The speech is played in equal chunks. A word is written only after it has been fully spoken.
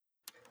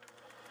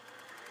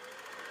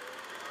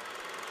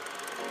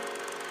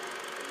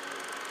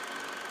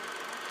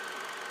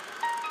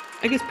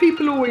I guess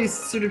people always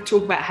sort of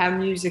talk about how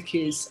music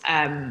is,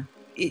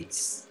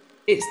 it's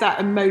that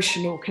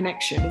emotional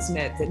connection, isn't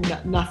it?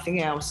 That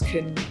nothing else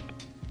can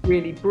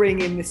really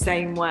bring in the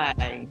same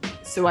way.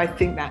 So I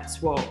think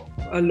that's what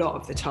a lot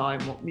of the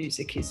time what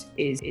music is.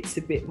 It's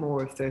a bit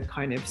more of the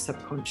kind of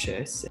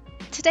subconscious.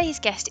 Today's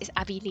guest is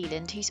Abi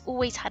Leland, who's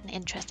always had an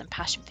interest and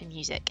passion for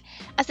music.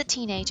 As a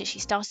teenager, she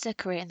started her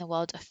career in the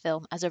world of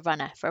film as a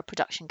runner for a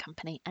production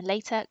company and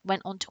later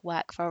went on to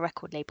work for a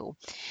record label,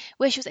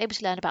 where she was able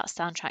to learn about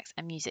soundtracks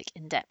and music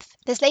in depth.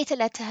 This later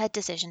led to her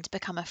decision to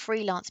become a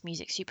freelance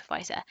music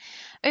supervisor.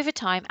 Over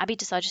time, Abi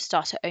decided to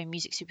start her own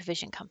music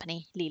supervision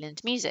company,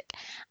 Leland Music.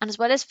 And as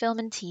well as film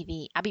and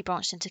TV, Abi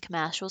branched into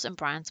commercials and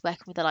brands,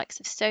 working with the likes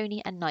of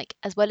Sony and Nike,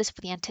 as well as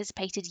for the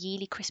anticipated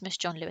yearly Christmas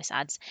John Lewis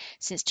ads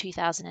since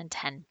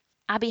 2010.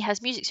 Abi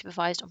has music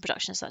supervised on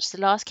productions such as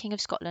The Last King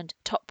of Scotland,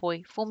 Top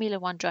Boy, Formula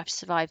One Drive to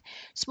Survive,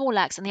 Small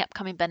Axe, and the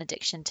upcoming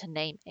Benediction, to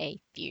name a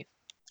few.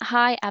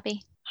 Hi,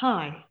 Abi.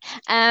 Hi.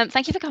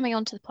 Thank you for coming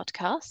on to the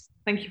podcast.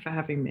 Thank you for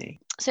having me.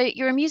 So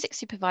you're a music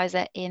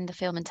supervisor in the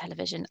film and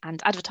television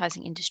and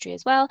advertising industry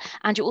as well,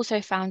 and you're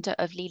also founder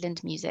of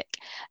Leland Music.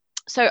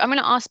 So I'm going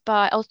to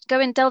I'll go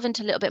and delve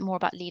into a little bit more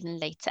about Leland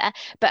later,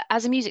 but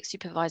as a music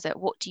supervisor,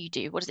 what do you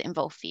do? What does it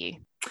involve for you?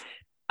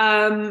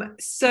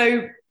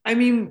 So, I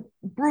mean,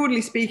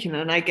 broadly speaking,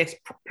 and I guess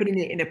putting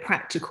it in a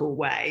practical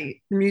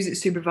way, the music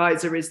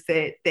supervisor is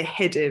the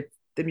head of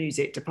the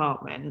music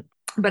department.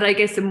 But I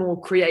guess a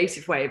more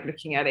creative way of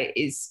looking at it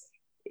is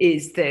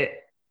that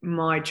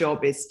my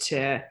job is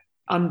to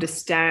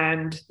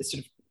understand the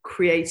sort of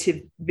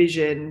creative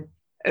vision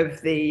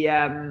of the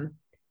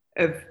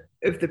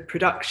of the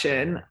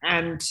production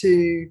and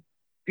to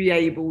be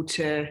able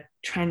to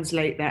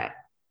translate that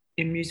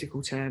in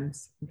musical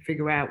terms and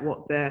figure out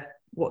what the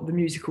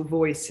musical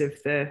voice of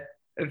the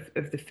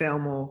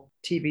film or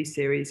TV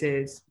series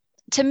is.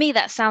 To me,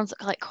 that sounds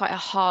like quite a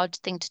hard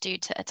thing to do,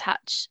 to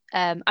attach.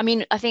 I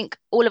mean, I think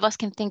all of us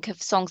can think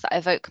of songs that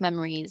evoke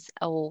memories,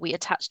 or we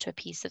attach to a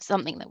piece of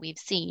something that we've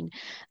seen.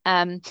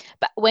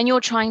 But when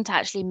you're trying to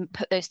actually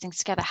put those things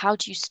together, how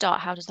do you start?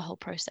 How does the whole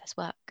process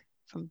work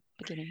from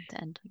beginning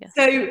to end, I guess?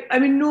 So, I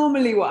mean,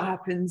 normally what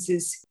happens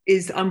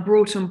is I'm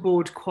brought on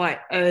board quite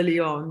early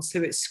on,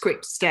 so it's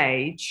script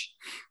stage.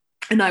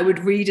 And I would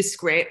read a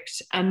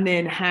script and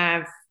then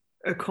have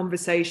a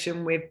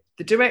conversation with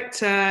the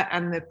director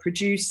and the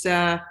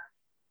producer.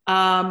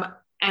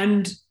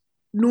 And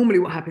normally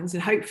what happens,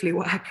 and hopefully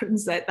what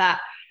happens at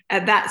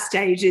that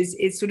stage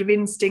is sort of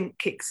instinct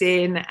kicks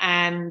in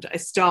and I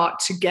start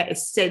to get a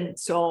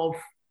sense of,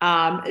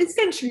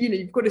 essentially,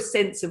 you've got a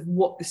sense of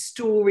what the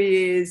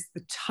story is,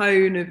 the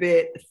tone of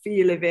it, the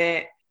feel of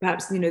it,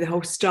 perhaps, the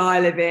whole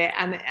style of it.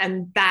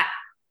 And that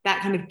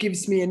kind of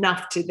gives me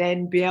enough to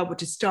then be able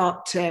to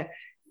start to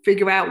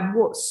figure out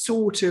what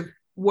sort of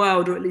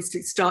world, or at least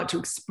start to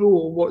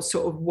explore what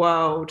sort of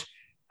world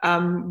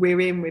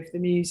we're in with the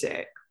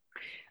music.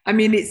 I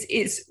mean,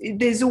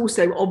 there's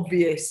also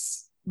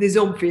obvious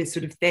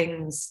sort of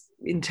things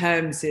in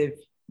terms of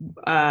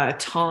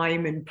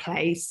time and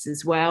place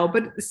as well,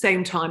 but at the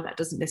same time, that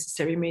doesn't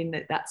necessarily mean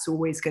that that's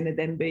always going to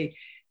then be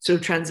sort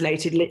of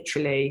translated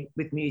literally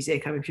with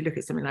music. I mean, if you look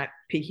at something like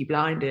Peaky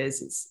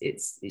Blinders,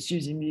 it's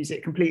using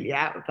music completely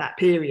out of that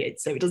period,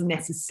 so it doesn't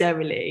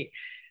necessarily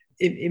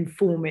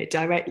inform it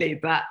directly.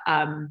 But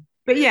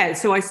yeah,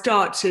 so I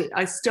start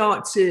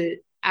to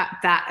at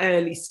that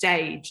early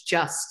stage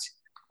just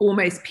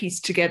almost piece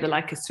together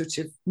like a sort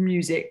of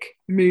music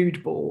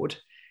mood board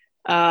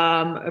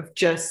of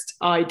just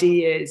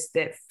ideas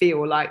that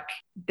feel like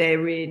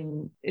they're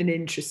in an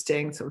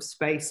interesting sort of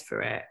space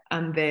for it,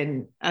 and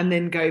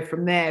then go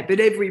from there. But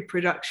every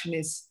production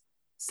is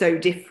so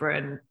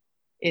different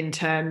in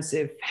terms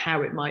of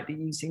how it might be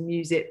using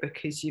music,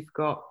 because you've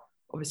got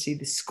obviously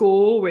the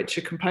score, which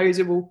a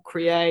composer will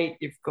create.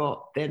 You've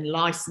got then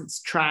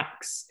licensed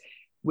tracks,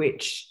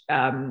 which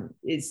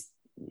is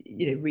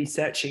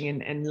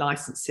researching and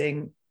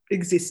licensing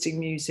existing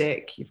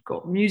music. You've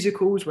got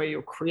musicals where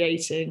you're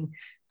creating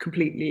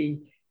completely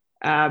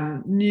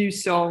new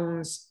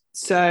songs.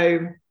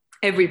 So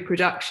every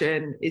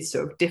production is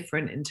sort of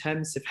different in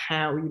terms of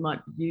how you might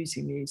be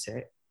using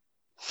music.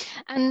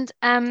 And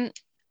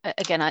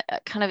again, I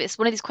kind of, it's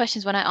one of these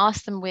questions when I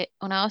ask them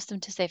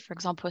to say, for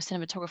example, a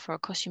cinematographer or a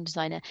costume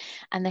designer,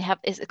 and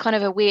it's kind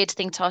of a weird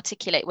thing to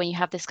articulate when you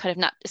have this kind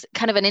of it's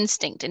kind of an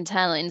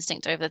internal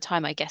instinct over the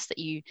time, I guess, that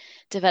you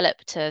develop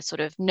to sort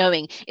of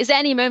knowing. Is there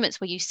any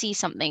moments where you see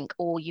something,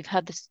 or you've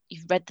read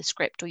the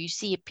script, or you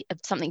see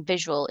something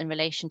visual in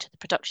relation to the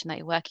production that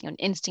you're working on,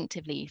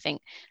 instinctively you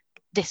think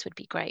this would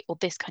be great, or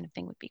this kind of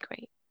thing would be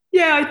great?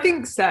 Yeah, I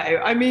think so.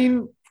 I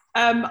mean,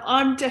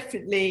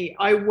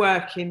 I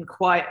work in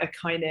quite a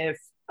kind of,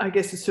 I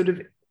guess, a sort of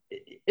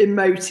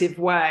emotive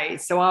way.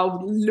 So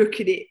I'll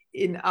look at it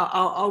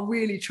I'll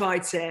really try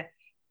to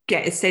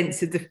get a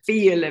sense of the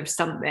feel of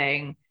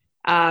something,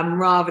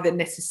 rather than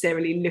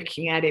necessarily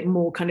looking at it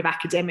more kind of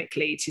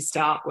academically to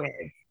start with.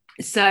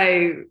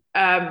 So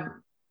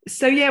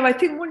yeah, I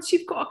think once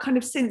you've got a kind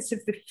of sense of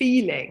the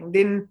feeling,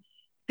 then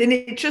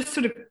it just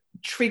sort of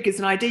triggers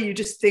an idea, you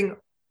just think,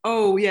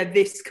 oh yeah,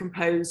 this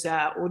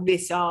composer or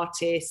this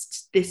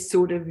artist, this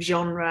sort of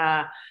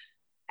genre.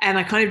 And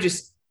I kind of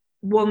just,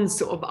 one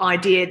sort of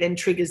idea then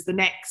triggers the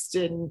next,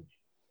 and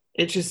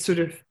it just sort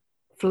of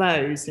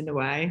flows in a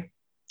way.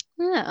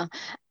 Yeah.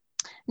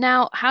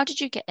 Now, how did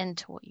you get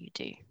into what you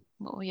do?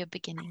 What were your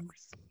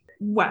beginnings?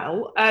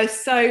 Well,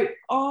 so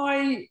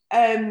I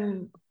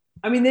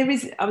mean,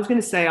 I was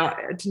going to say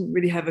I didn't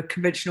really have a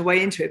conventional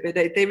way into it, but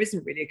there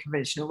isn't really a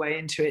conventional way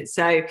into it.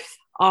 So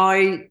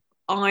I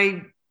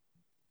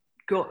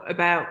got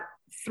about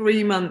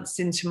 3 months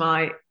into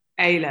my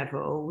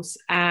A-levels,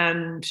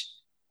 and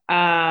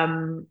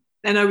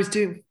I was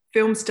doing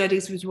film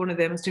studies, was one of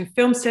them. I was doing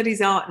film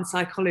studies, art and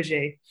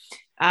psychology.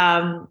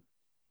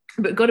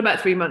 But got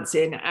about 3 months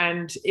in,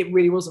 and it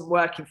really wasn't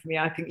working for me.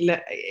 I think,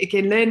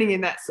 again, learning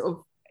in that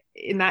sort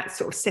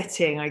of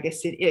setting, I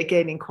guess,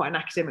 again, in quite an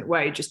academic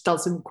way, just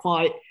doesn't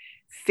quite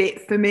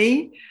fit for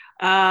me.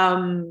 I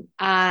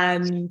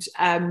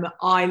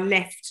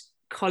left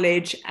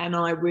college, and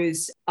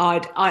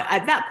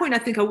at that point, I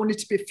think I wanted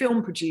to be a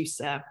film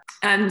producer.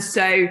 And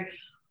so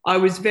I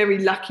was very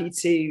lucky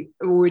to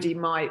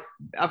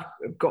I've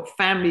got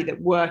family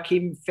that work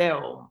in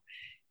film.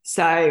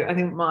 So I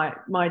think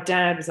my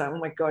dad was like, oh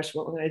my gosh,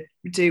 what am I going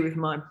to do with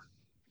my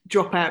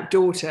dropout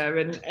daughter,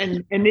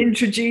 and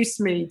introduced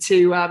me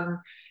to a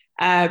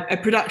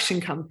production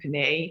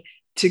company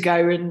to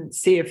go and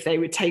see if they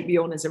would take me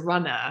on as a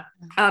runner.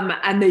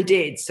 And they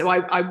did. So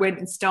I went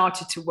and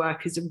started to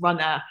work as a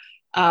runner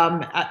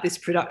at this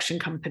production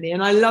company,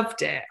 and I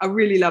loved it. I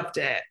really loved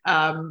it.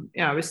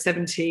 I was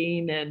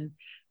 17, and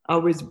I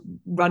was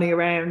running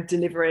around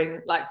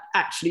delivering, like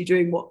actually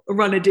doing what a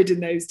runner did in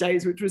those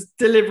days, which was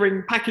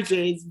delivering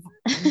packages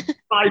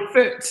by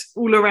foot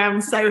all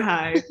around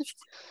Soho.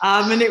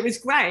 And it was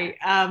great.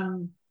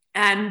 And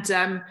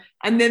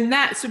then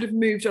that sort of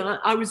moved on.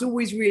 I was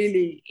always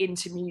really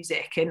into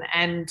music,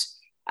 and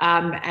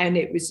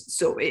it was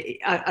sort of,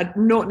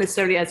 not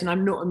necessarily as, and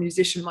I'm not a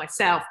musician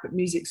myself, but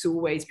music's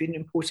always been an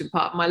important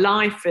part of my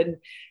life.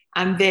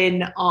 And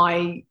then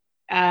I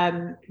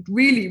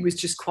really was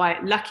just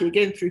quite lucky,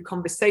 again, through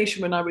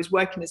conversation. When I was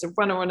working as a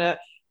runner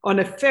on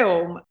a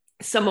film,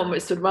 someone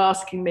was sort of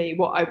asking me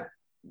what I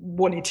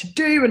wanted to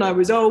do, and I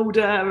was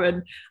older,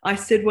 and I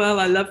said, well,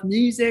 I love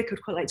music,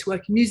 I'd quite like to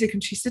work in music.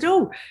 And she said,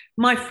 oh,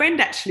 my friend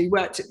actually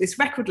worked at this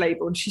record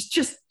label, and she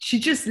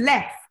just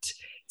left,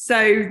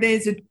 so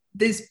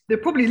they're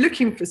probably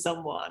looking for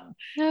someone.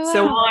 Oh, wow.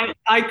 So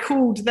I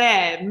called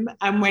them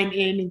and went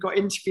in and got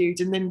interviewed,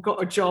 and then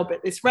got a job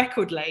at this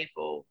record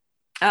label.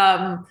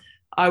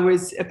 I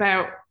was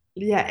about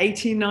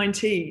 18,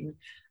 19.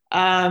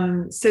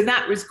 So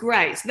that was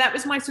great. So that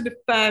was my sort of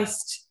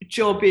first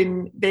job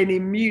in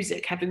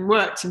music, having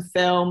worked in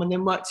film and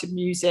then worked in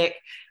music.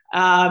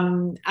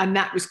 And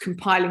that was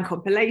compiling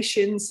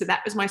compilations. So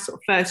that was my sort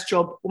of first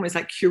job, almost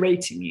like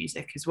curating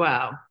music as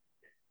well.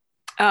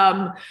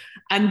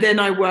 And then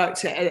I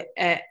worked at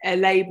a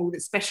label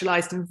that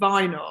specialized in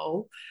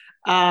vinyl.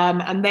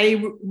 And they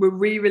were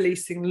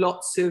re-releasing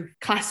lots of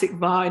classic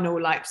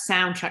vinyl, like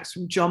soundtracks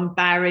from John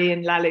Barry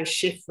and Lalo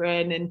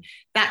Schifrin, and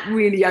that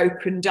really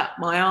opened up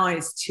my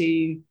eyes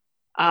to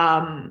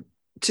soundtracks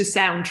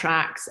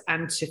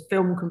and to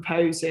film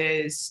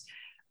composers.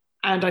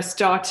 And I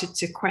started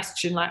to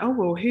question, like, oh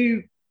well,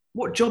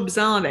 what jobs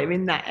are there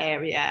in that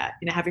area?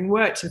 Having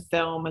worked in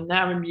film and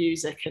now in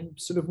music, and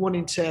sort of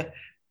wanting to,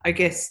 I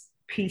guess,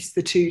 piece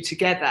the two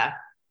together.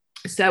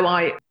 So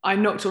I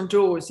knocked on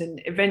doors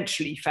and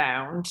eventually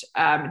found,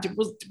 it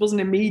wasn't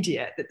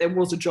immediate, that there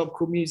was a job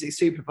called music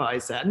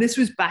supervisor. And this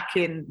was back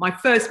in, my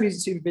first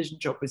music supervision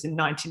job was in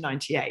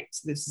 1998.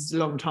 So this is a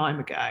long time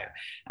ago.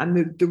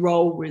 And the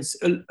role was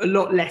a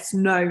lot less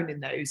known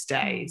in those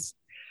days.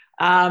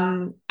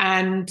 So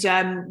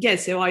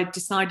I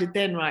decided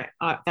then, right,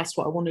 that's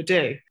what I want to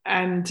do.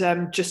 And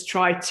just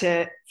tried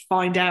to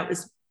find out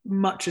as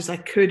much as I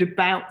could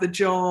about the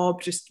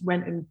job, just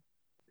went and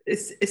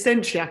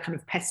essentially I kind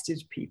of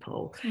pestered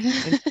people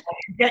and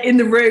get in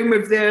the room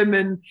with them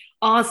and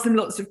ask them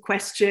lots of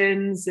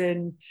questions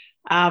and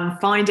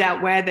find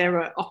out where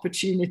there are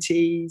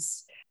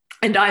opportunities.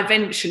 And I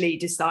eventually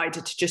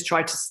decided to just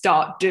try to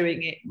start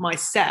doing it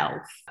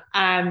myself,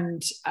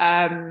 and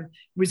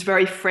was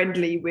very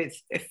friendly with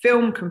a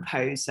film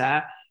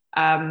composer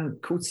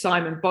called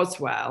Simon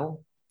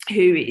Boswell,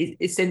 who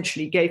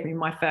essentially gave me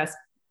my first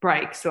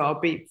break, so I'll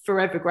be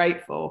forever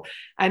grateful.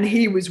 And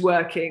he was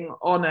working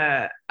on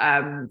a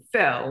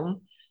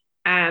film,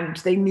 and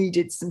they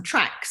needed some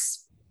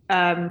tracks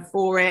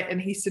for it,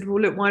 and he said, well,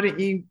 look, why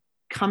don't you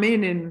come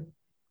in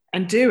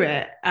and do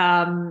it?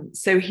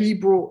 So he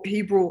brought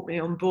me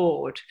on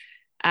board,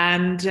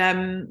 and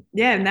and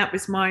that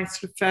was my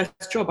sort of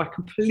first job. I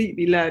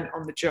completely learned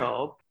on the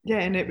job,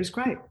 and it was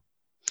great.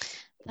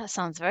 That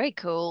sounds very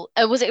cool.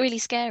 Was it really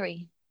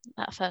scary,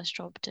 that first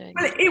job doing?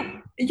 Well,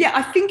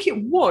 I think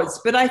it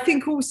was, but I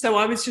think also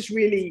I was just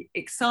really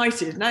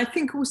excited. And I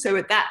think also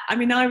at that, I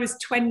mean, I was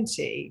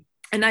 20,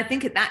 and I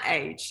think at that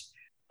age,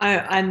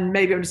 and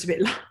maybe I'm just a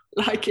bit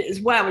like it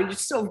as well. I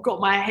just sort of got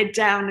my head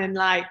down and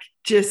like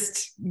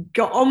just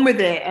got on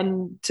with it,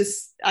 and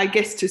just, I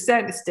guess to a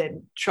certain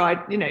extent,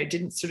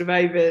 didn't sort of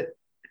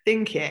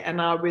overthink it.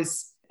 And I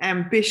was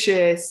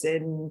ambitious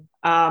and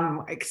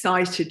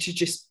excited to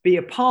just be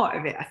a part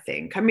of it, I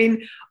think. I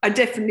mean, I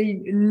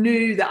definitely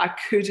knew that I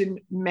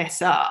couldn't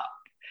mess up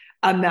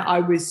and that I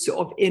was sort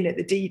of in at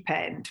the deep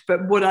end.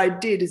 But what I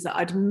did is that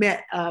I'd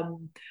met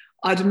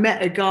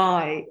a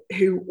guy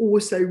who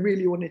also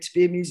really wanted to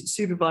be a music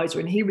supervisor,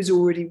 and he was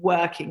already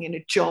working in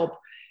a job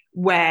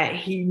where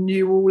he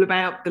knew all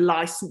about the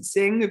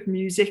licensing of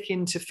music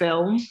into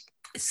film.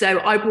 So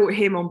I brought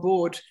him on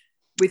board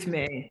with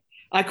me.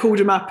 I called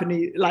him up and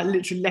he like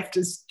literally left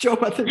his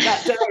job, I think,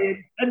 that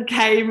day and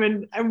came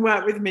and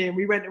worked with me. And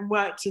we went and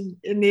worked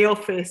in the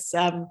office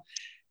of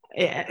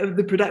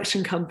the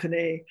production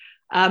company.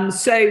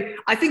 So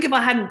I think if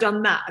I hadn't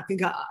done that, I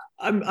think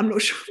I'm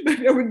not sure,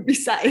 maybe I wouldn't be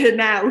sat here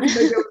now. Maybe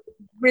I would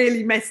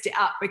really messed it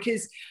up,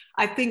 because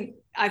I think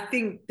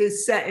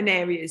there's certain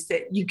areas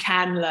that you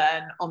can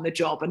learn on the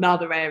job and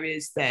other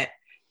areas that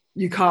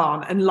you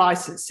can't. And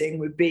licensing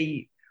would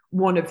be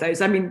one of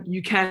those. I mean,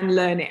 you can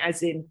learn it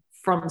as in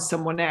from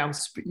someone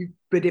else,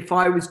 but if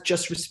I was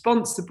just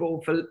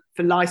responsible for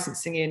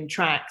licensing in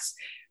tracks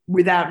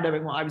without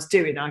knowing what I was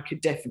doing, I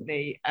could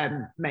definitely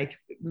make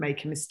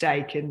a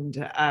mistake, and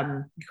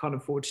you can't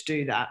afford to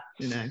do that,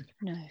 you know.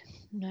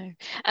 No.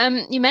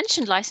 You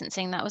mentioned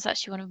licensing. That was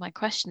actually one of my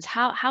questions.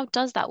 How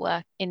does that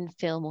work in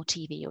film or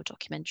TV or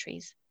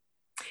documentaries?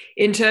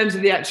 In terms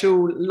of the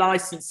actual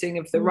licensing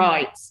of the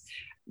rights?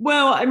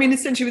 Well, I mean,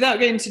 essentially, without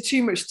getting into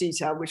too much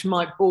detail, which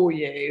might bore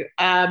you,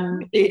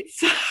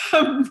 it's,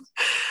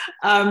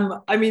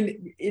 I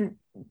mean, in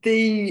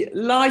the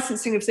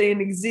licensing of, say, an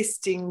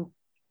existing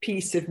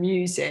piece of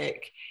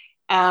music,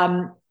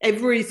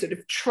 every sort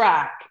of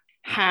track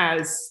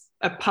has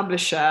a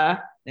publisher.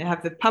 They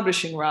have the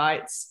publishing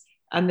rights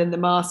and then the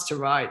master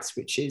rights,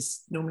 which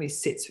is normally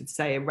sits with,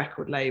 say, a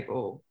record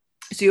label.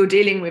 So you're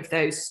dealing with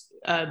those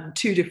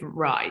two different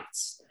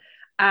rights,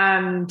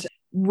 and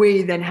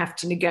we then have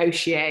to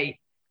negotiate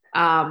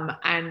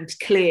and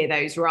clear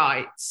those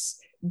rights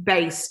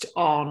based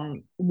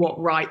on what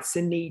rights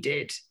are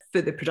needed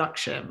for the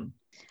production.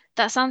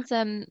 That sounds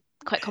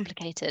quite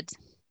complicated.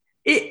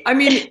 It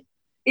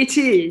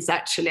is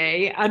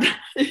actually, and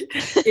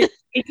it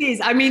is.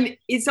 I mean,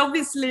 it's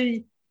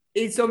obviously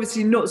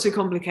not so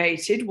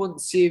complicated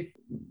once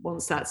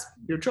that's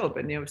your job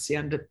and you obviously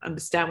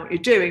understand what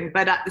you're doing.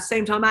 But at the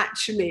same time,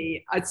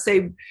 actually, I'd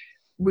say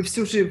we've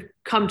sort of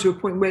come to a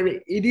point where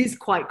it is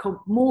quite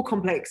more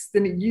complex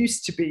than it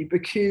used to be,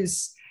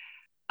 because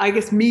I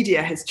guess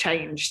media has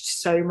changed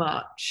so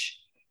much,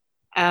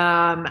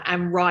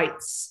 and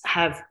rights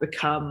have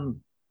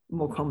become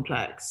more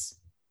complex.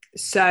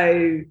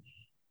 So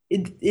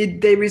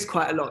there is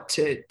quite a lot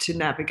to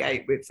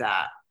navigate with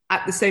that.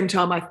 At the same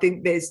time, I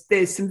think there's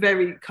some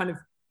very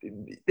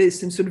there's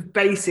some sort of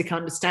basic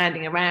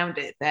understanding around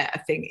it that I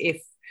think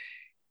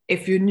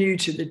if you're new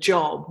to the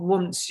job,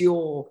 once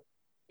you're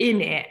in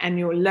it and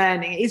you're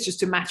learning, it's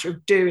just a matter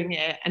of doing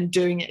it and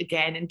doing it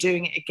again and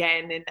doing it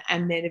again,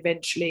 and then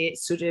eventually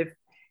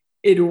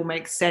it all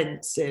makes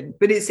sense.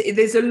 But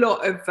there's a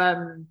lot of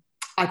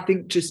I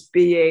think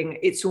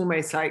it's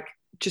almost like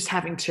just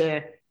having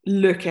to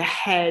look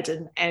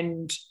ahead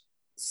and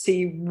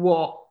see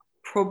what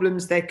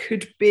problems there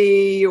could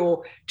be,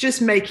 or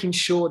just making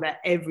sure that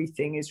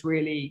everything is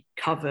really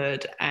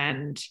covered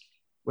and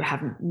we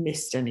haven't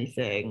missed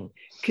anything,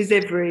 because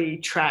every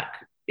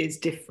track is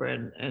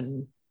different.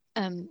 And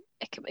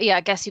yeah,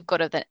 I guess you've got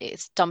to,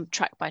 it's done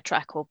track by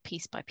track or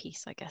piece by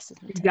piece, I guess,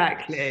 isn't it?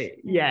 Exactly.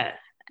 Yeah.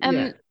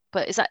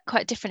 But is that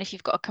quite different if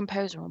you've got a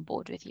composer on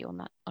board with you on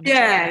that?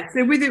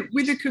 So with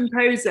a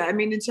composer, I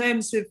mean, in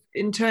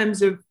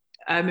terms of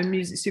a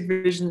music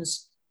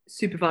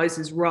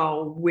supervisor's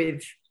role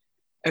with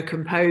a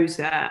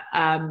composer,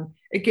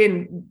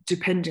 again,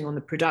 depending on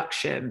the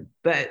production,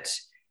 but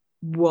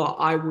what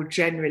I will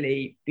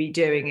generally be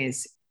doing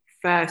is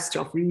first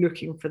off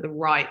looking for the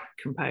right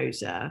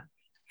composer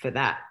for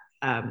that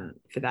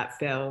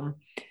film,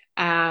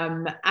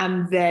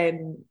 and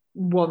then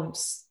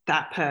once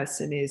that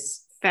person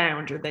is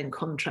found, you're then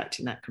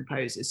contracting that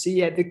composer. So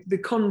yeah, the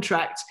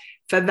contract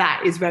for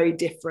that is very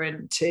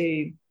different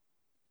to,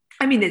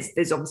 I mean,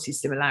 there's obviously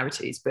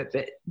similarities, but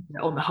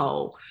on the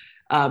whole,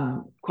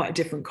 quite a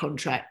different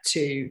contract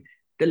to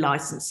the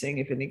licensing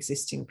of an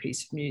existing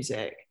piece of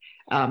music,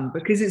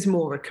 because it's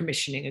more a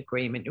commissioning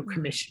agreement. You're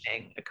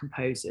commissioning a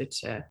composer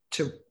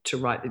to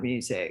write the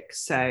music.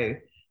 So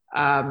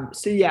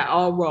yeah,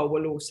 our role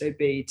will also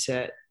be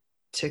to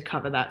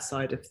cover that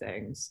side of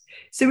things.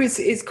 So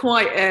it's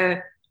quite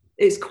a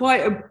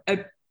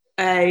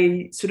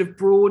sort of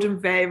broad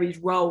and varied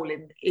role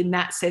in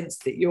that sense,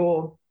 that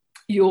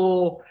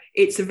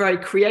it's a very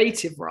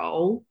creative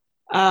role,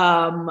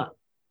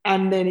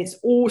 and then it's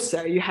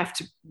also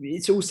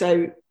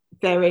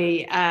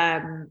very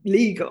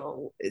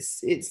legal.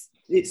 It's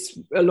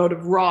a lot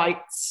of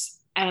rights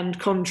and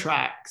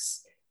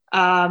contracts.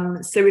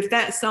 So if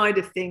that side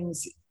of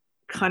things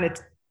kind of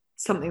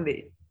something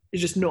that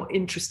just not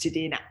interested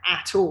in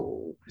at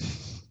all,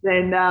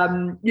 then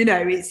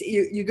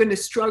you're going to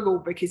struggle,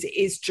 because it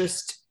is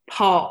just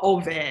part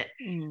of it.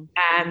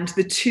 And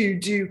the two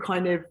do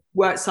kind of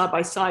work side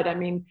by side. I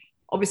mean,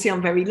 obviously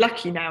I'm very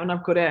lucky now, and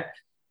I've got a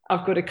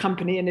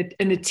company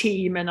and a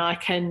team, and I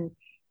can,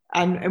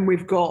 and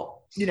we've got,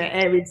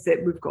 areas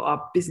that we've got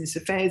our business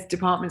affairs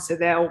department, so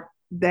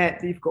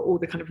you've got all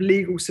the kind of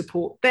legal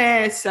support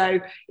there. So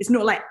it's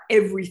not like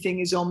everything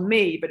is on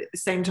me, but at the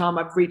same time,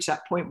 I've reached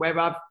that point where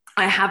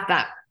I have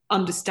that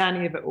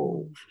understanding of it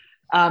all.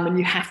 And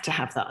you have to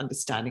have that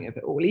understanding of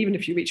it all, even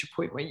if you reach a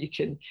point where you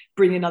can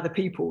bring in other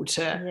people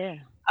to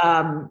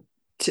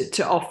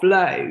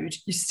offload,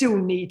 you still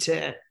need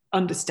to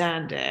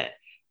understand it.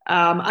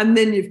 And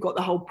then you've got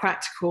the whole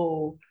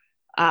practical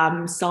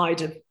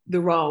side of the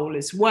role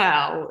as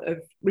well,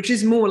 which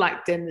is more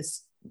like then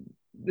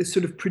the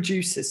sort of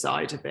producer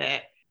side of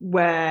it,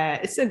 where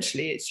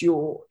essentially it's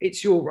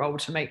your role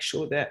to make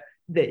sure that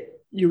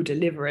you're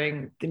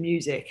delivering the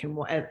music in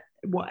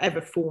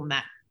whatever form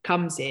that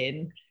comes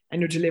in,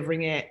 and you're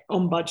delivering it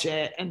on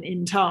budget and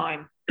in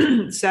time.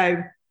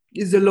 So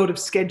there's a lot of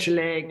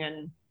scheduling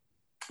and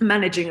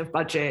managing of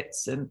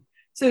budgets, and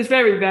so it's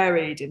very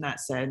varied in that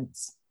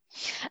sense.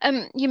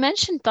 You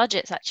mentioned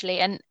budgets actually,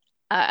 and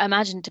I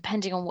imagine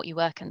depending on what you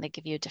work in, they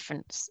give you a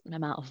different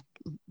amount of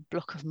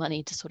block of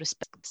money to sort of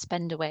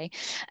spend away.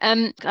 I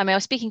mean, I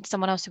was speaking to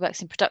someone else who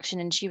works in production,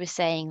 and she was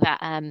saying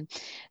that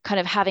kind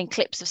of having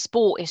clips of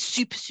sport is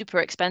super, super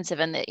expensive,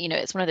 and that,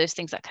 it's one of those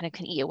things that kind of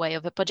can eat away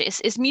of a budget.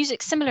 Is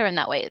music similar in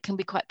that way? It can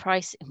be quite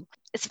pricey.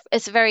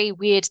 It's a very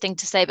weird thing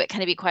to say, but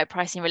can it be quite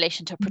pricey in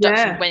relation to a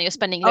production when you're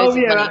spending loads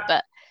of money?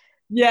 But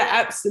yeah,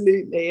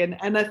 absolutely.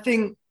 And I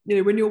think,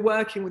 when you're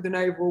working with an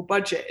overall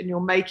budget and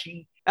you're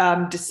making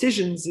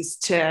decisions as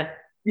to,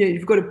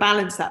 you've got to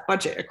balance that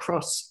budget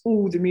across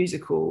all the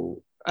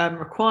musical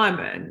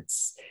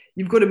requirements.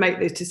 You've got to make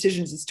those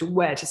decisions as to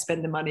where to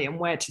spend the money and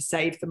where to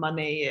save the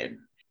money. And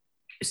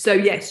so,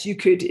 yes, you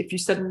could, if you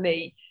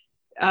suddenly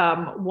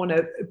want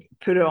to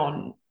put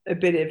on a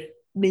bit of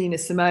Nina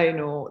Simone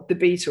or the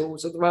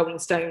Beatles or the Rolling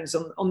Stones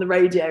on the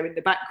radio in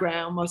the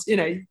background, unless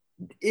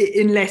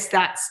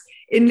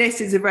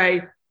it's a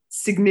very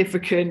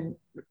significant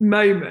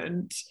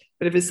moment.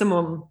 But if it's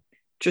someone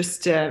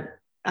just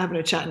having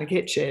a chat in the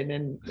kitchen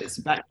and it's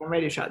a background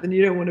radio track, then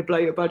you don't want to blow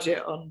your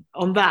budget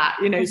on that,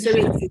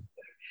 so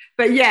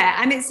but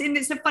yeah, and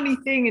it's a funny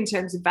thing in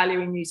terms of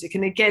valuing music.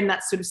 And again,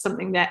 that's sort of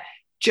something that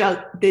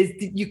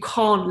you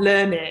can't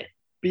learn it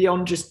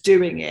beyond just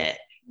doing it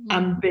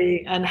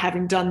and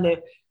having done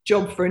the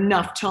job for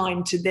enough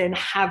time to then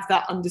have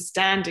that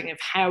understanding of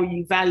how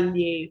you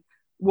value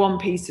one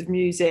piece of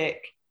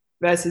music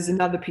versus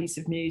another piece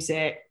of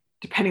music,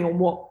 depending on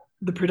what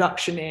the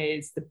production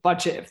is, the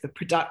budget of the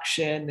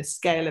production, the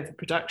scale of the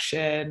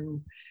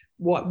production,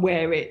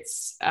 where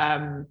it's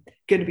going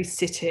to be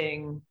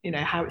sitting,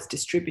 how it's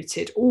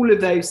distributed. All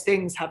of those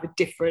things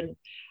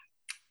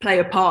play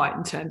a part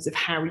in terms of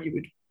how you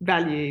would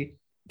value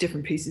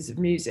different pieces of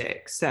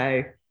music.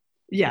 So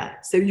yeah,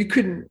 so you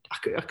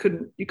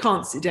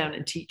can't sit down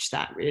and teach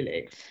that,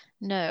 really.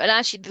 No, and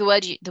actually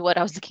the word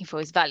I was looking for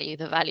is value.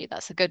 The value,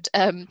 that's a good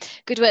word.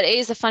 It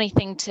is a funny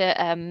thing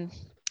to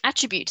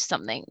attribute to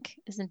something,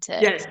 isn't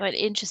it? Yeah. It's quite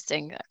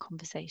interesting, that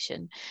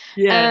conversation.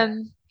 Yeah.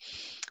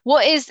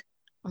 What is,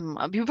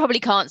 you probably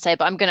can't say,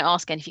 but I'm going to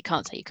ask, and if you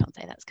can't say, you can't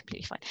say, that's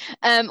completely fine.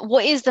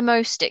 What is the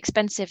most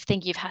expensive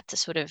thing you've had to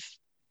sort of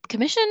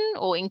commission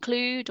or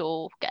include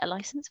or get a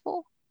license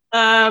for?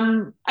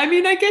 I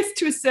mean, I guess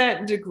to a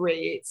certain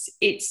degree,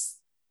 it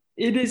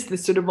is the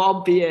sort of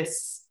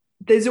obvious.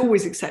 There's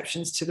always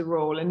exceptions to the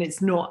rule, and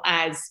it's not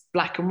as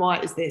black and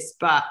white as this,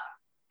 but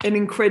an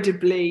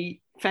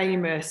incredibly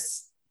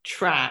famous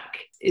track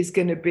is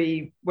going to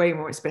be way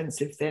more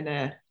expensive than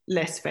a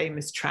less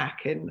famous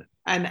track, and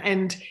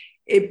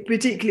it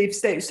particularly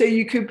if so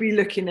you could be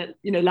looking at,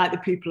 like the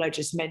people I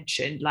just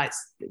mentioned, like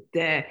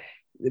the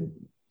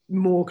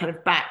more kind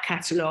of back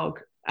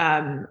catalogue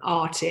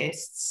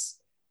artists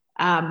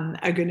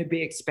are going to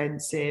be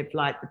expensive,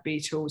 like the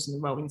Beatles and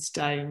the Rolling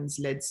Stones,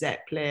 Led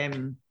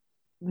Zeppelin,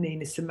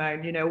 Nina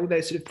Simone, all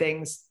those sort of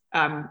things,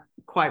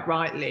 quite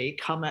rightly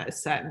come at a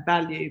certain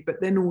value. But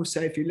then also,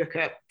 if you look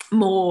at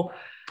more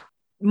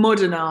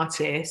modern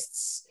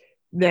artists,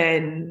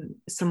 then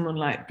someone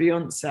like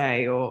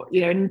Beyonce, or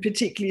and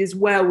particularly as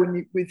well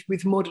when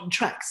with modern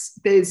tracks,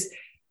 there's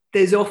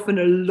often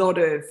a lot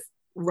of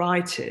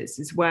writers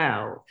as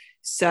well.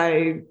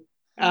 So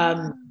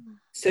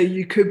so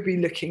you could be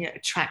looking at a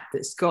track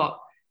that's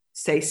got,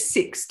 say,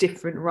 6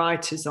 different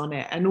writers on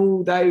it, and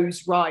all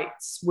those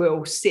rights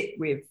will sit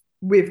with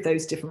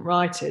those different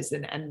writers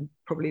and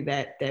probably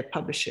their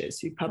publishers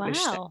who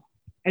publish them.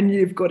 And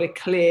you've got to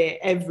clear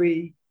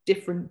every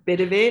different bit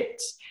of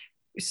it.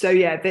 So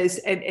yeah, there's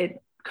a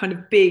kind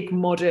of big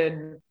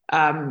modern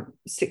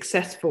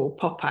successful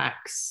pop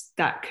acts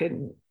that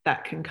can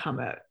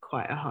come at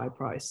quite a high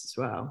price as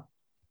well.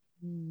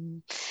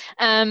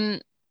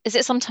 is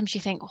it sometimes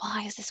you think,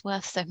 why is this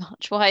worth so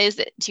much? Why is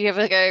it? Do you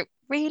ever go,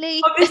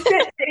 really? Oh,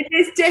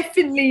 there's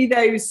definitely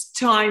those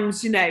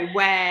times,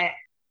 where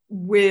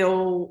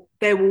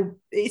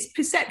it's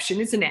perception,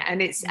 isn't it?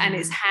 And it's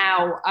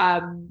how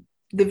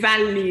the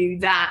value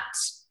that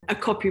a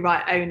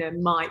copyright owner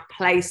might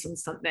place on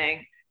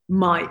something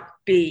might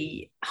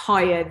be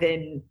higher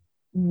than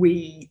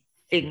we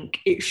think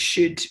it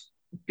should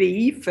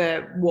be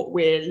for what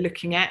we're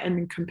looking at,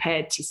 and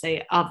compared to,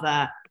 say,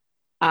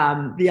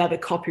 the other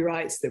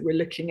copyrights that we're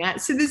looking at.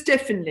 So there's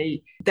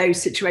definitely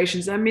those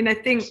situations. I mean, I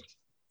think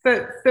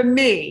for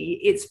me,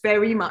 it's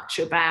very much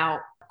about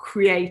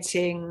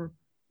creating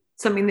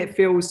something that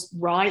feels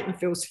right and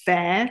feels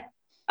fair.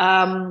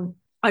 I'm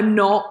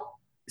not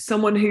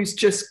someone who's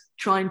just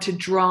trying to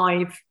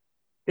drive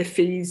the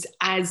fees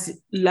as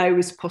low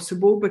as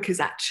possible, because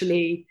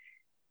actually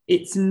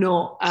it's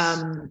not,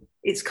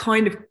 it's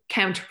kind of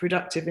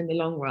counterproductive in the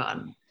long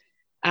run.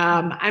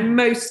 And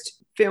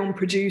most film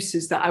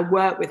producers that I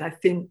work with, I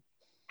think,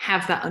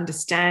 have that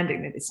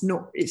understanding that it's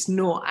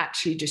not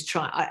actually just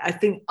trying. I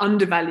think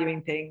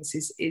undervaluing things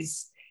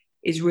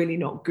is really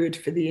not good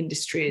for the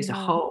industry as a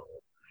whole.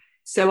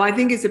 So I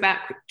think it's about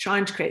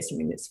trying to create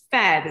something that's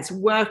fair, that's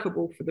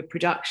workable for the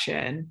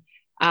production,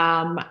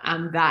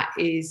 and that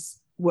is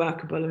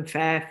workable and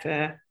fair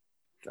for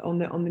on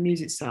the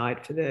music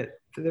side for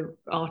the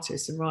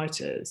artists and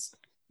writers.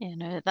 Yeah,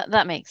 no,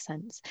 that makes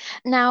sense.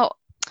 Now,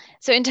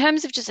 so in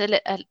terms of just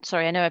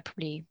sorry, I know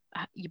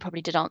you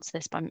probably did answer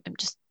this, but I'm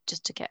just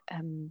to get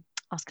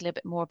ask a little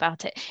bit more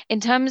about it. In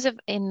terms of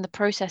in the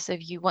process of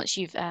once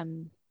you've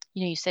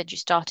you said you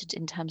started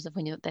in terms of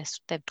when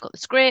they've got the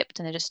script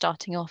and they're just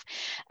starting off.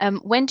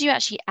 When do you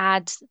actually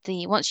add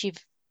once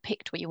you've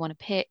picked what you want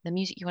to pick, the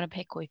music you want to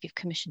pick, or if you've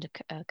commissioned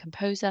a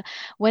composer,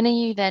 when are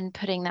you then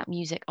putting that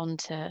music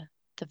onto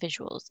the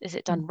visuals? Is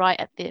it done right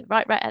at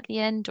the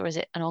end, or is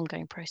it an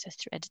ongoing process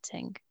through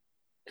editing?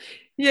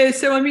 Yeah,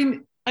 so I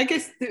mean, I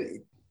guess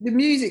the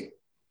music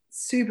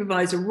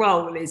supervisor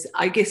role is,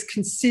 I guess,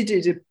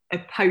 considered a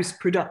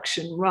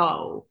post-production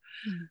role.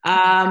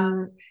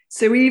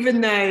 So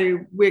even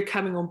though we're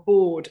coming on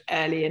board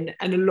early, and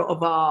a lot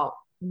of our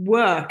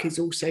work is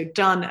also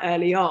done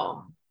early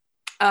on,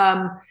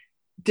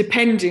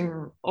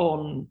 depending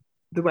on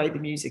the way the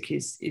music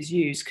is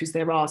used, because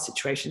there are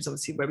situations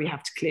obviously where we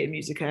have to clear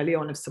music early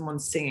on if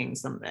someone's singing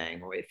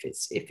something, or if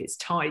it's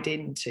tied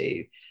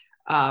into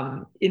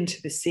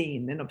the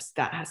scene, then obviously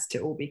that has to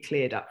all be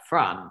cleared up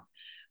front.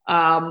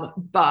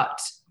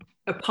 But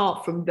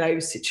apart from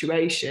those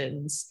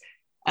situations,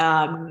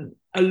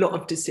 a lot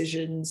of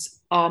decisions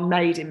are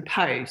made in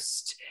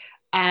post,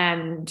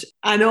 and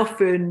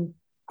often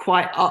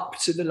quite up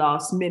to the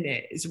last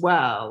minute as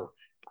well,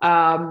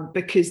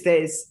 because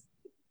there's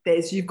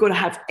you've got to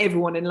have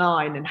everyone in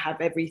line and have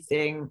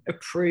everything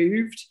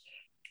approved.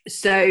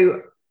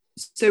 So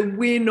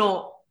we're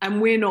not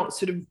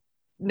sort of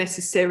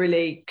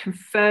necessarily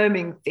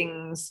confirming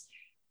things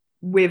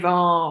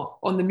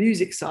on the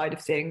music side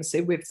of things.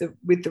 So with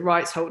the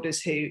rights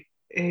holders who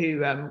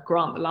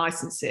grant the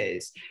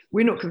licenses,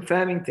 we're not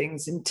confirming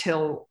things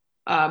until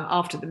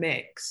after the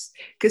mix,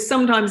 because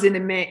sometimes in a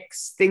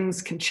mix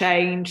things can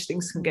change,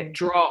 things can get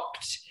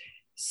dropped.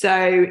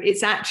 So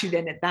it's actually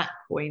then at that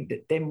point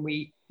that then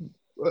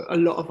a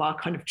lot of our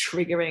kind of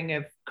triggering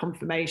of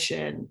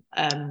confirmation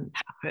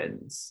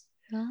happens.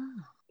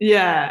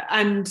 Yeah,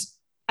 and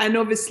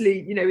obviously,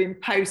 in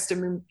post, I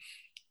mean,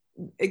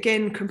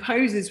 again,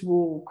 composers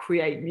will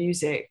create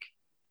music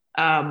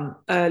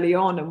early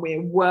on, and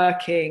we're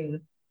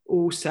working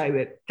also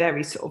at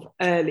very sort of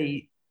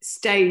early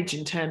stage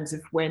in terms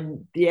of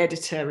when the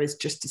editor is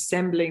just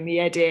assembling the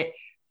edit.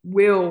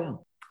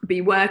 We'll be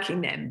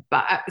working then,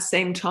 but at the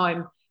same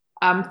time,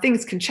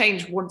 things can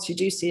change once you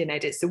do see an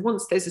edit. So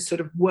once there's a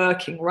sort of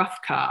working rough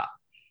cut,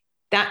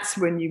 that's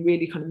when you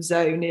really kind of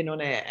zone in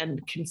on it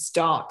and can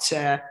start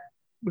to,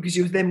 because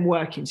you're then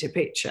working to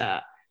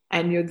picture,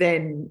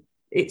 and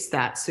it's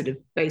that sort of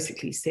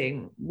basically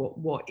seeing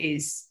what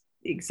is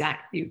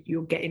exactly,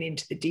 you're getting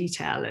into the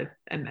detail of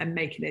and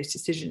making those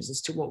decisions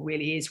as to what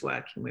really is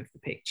working with the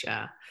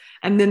picture.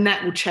 And then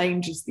that will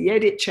change as the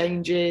edit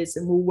changes,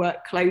 and we'll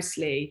work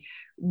closely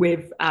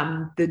with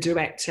the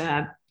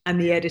director and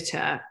the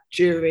editor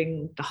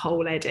during the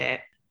whole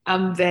edit.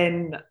 And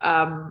then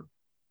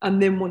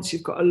once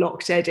you've got a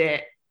locked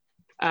edit,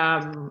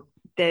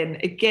 then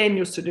again,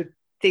 your sort of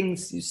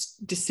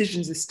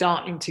decisions are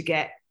starting to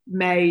get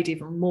made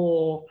even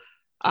more.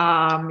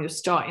 You're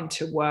starting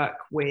to work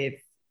with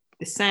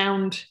the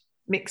sound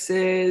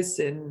mixers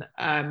and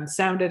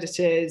sound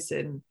editors,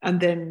 and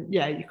then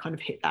you kind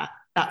of hit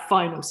that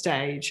final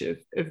stage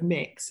of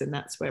mix, and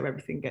that's where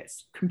everything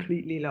gets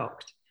completely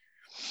locked.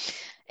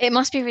 It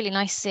must be really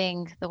nice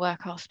seeing the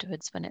work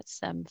afterwards when it's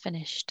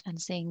finished,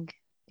 and seeing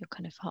your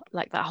kind of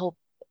like that whole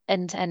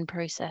end-to-end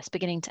process,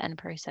 beginning to end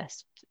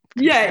process.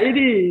 Yeah, it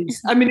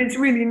is. I mean, it's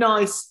really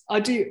nice.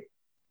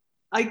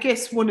 I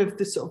guess one of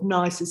the sort of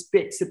nicest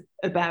bits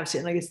about it,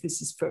 and I guess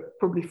this is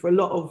probably for a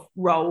lot of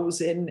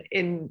roles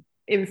in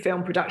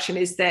film production,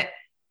 is that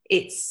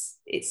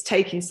it's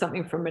taking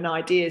something from an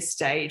idea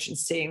stage and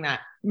seeing that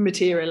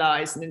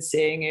materialize and then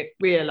seeing it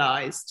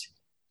realized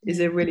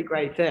is a really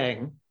great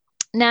thing.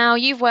 Now,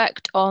 you've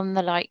worked on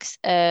the likes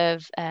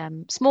of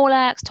Small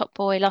Axe, Top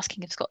Boy, Last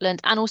King of Scotland,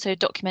 and also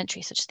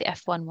documentaries such as the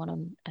F1 one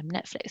on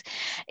Netflix.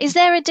 Is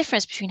there a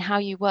difference between how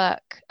you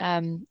work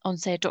on,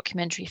 say, a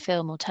documentary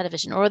film or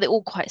television, or are they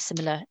all quite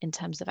similar in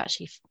terms of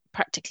actually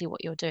practically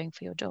what you're doing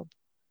for your job?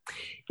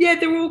 Yeah,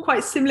 they're all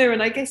quite similar,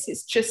 and I guess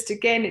it's just,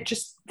 again, it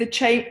just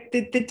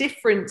the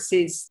difference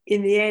is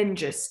in the end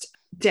just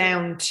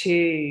down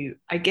to,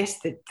 I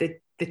guess,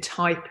 the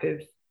type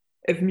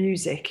of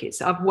music.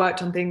 I've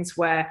worked on things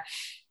where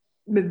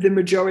the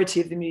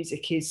majority of the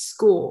music is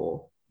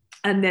score,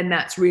 and then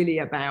that's really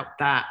about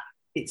that.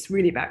 It's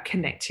really about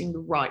connecting the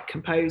right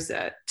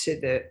composer to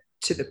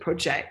the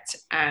project,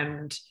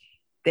 and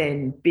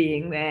then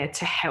being there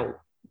to help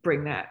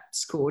bring that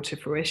score to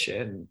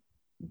fruition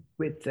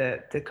with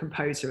the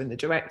composer and the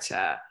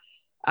director.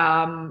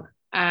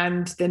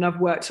 And then I've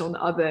worked on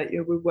other,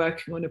 we're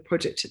working on a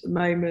project at the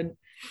moment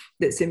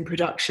that's in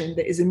production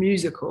that is a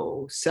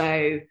musical.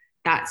 So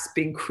that's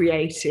been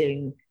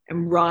creating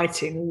and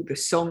writing all the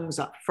songs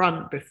up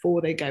front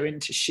before they go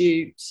into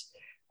shoot.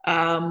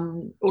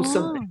 Or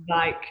something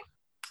like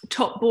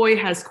Top Boy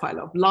has quite a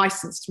lot of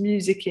licensed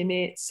music in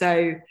it.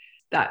 So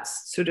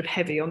that's sort of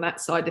heavy on that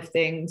side of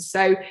things.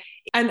 So,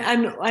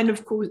 and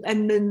of course,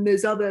 and then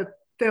there's other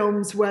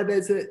films where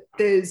there's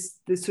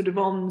the sort of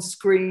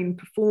on-screen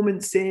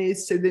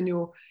performances. So then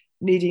you're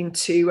needing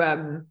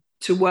to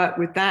work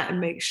with that and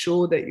make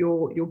sure that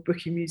you're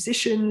booking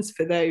musicians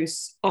for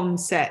those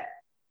on-set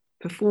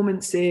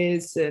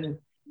performances. And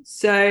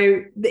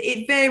so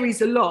it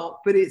varies a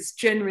lot, but it's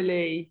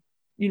generally,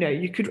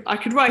 I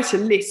could write a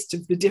list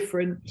of the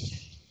different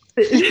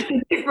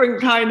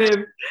kind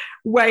of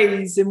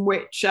ways in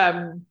which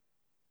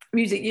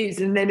music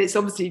used, and then it's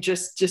obviously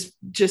just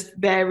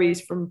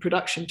varies from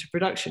production to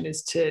production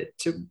as to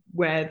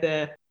where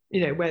the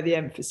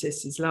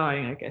emphasis is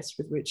lying, I guess,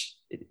 with which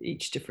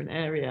each different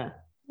area.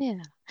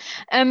 Yeah.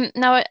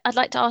 Now I'd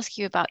like to ask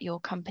you about your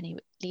company,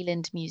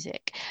 Leland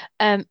Music.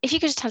 If you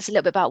could just tell us a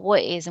little bit about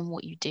what it is and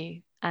what you do,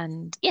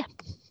 and yeah.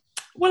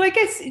 Well, I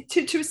guess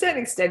to a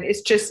certain extent,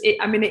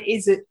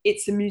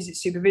 it's a music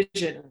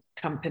supervision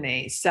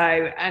company. So,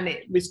 and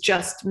it was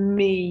just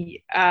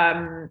me.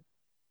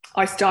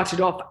 I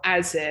started off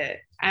as a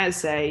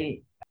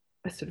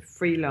sort of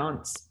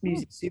freelance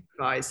music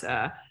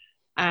supervisor,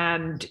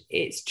 and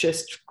it's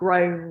just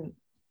grown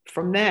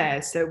from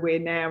there. So we're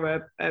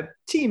now a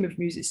team of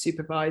music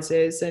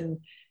supervisors, and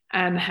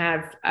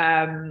have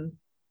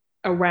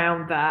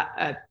around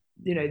that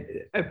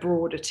a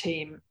broader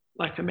team,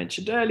 like I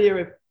mentioned earlier,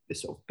 of the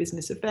sort of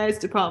business affairs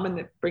department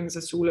that brings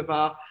us all of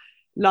our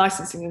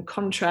licensing and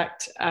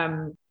contract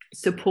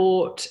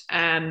support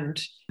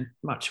and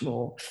much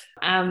more,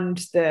 and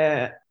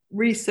the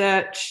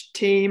research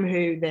team,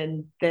 who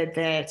then they're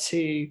there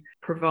to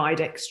provide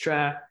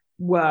extra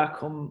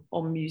work on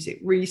music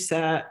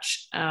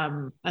research,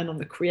 and on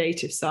the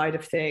creative side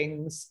of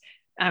things,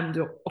 and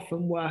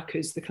often work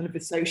as the kind of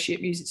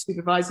associate music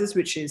supervisors,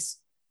 which is,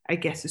 I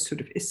guess, a sort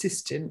of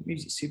assistant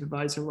music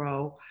supervisor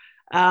role.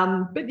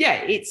 But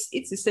yeah, it's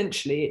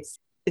essentially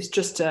it's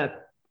just a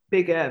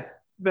bigger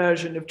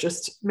version of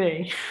just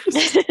me.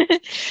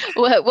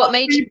 What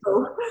made you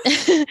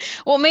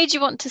what made you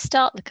want to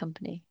start the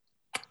company?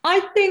 I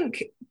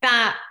think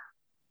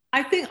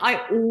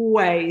I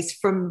always,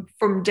 from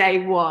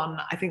day one,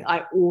 I think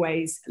I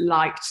always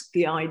liked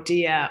the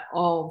idea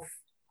of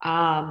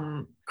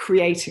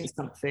creating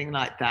something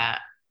like that.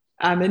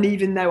 And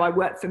even though I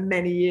worked for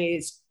many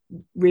years,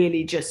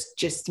 really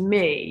just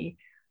me,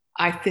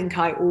 I think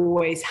I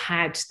always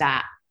had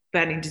that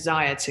burning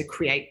desire to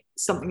create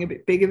something a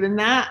bit bigger than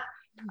that.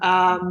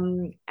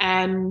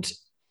 And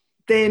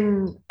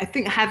then I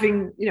think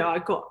having, I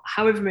got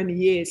however many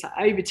years,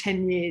 like over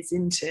 10 years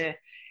into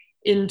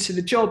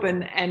the job,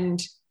 and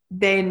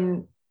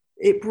then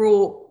it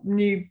brought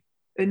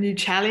a new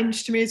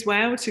challenge to me as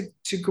well,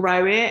 to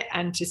grow it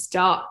and to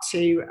start.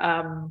 I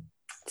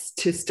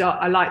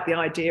like the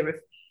idea of,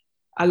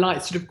 I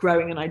like sort of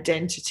growing an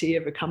identity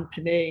of a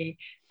company,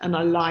 and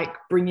I like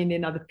bringing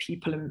in other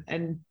people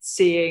and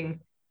seeing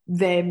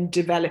them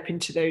develop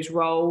into those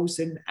roles,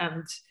 and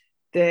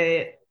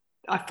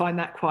I find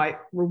that quite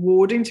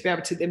rewarding to be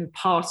able to then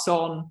pass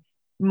on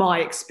my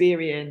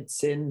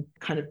experience and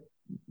kind of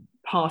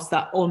pass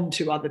that on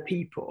to other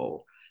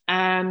people.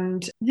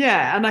 And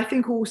yeah, and I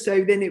think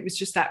also then it was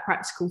just that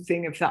practical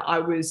thing of that I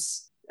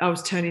was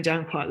turning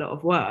down quite a lot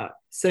of work.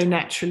 So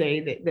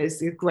naturally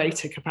there's a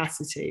greater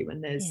capacity when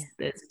there's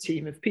a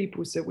team of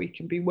people, so we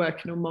can be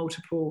working on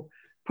multiple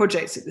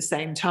projects at the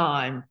same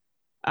time,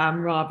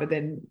 rather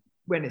than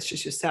when it's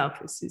just yourself.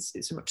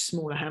 It's a much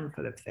smaller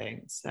handful of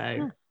things. So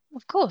yeah.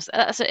 Of course,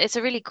 it's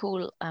a really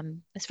cool.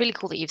 It's really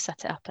cool that you've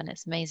set it up, and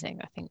it's amazing.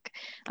 I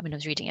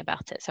was reading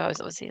about it, so I was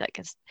obviously like,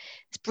 it's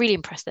really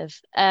impressive.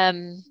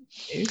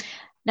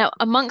 Now,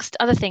 amongst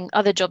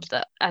other jobs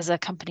that as a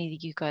company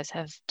that you guys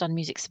have done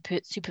music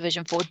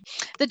supervision for,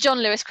 the John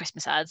Lewis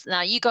Christmas ads.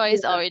 Now, you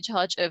guys are in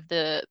charge of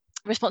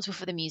responsible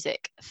for the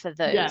music for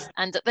those,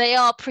 and they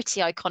are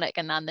pretty iconic.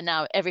 And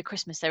now every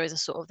Christmas there is a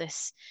sort of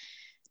this.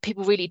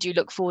 People really do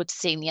look forward to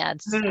seeing the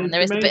ads, and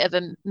there is a bit of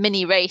a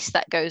mini race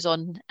that goes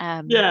on.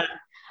 I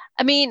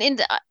mean,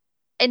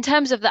 in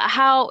terms of that,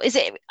 how is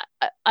it?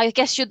 I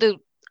guess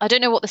I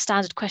don't know what the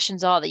standard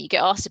questions are that you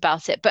get asked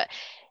about it, but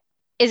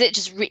is it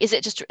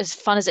just as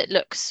fun as it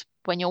looks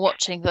when you're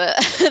watching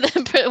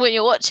when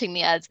you're watching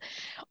the ads?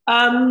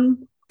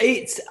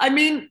 I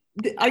mean,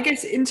 I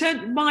guess in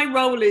terms, my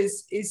role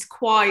is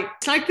quite,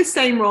 it's like the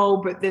same role,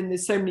 but then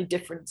there's so many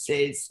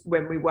differences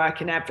when we work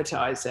in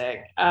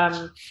advertising.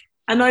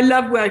 And I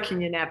love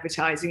working in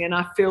advertising, and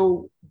I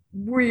feel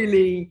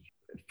really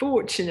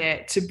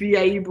fortunate to be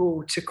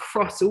able to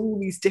cross all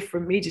these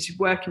different media, to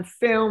work in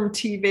film,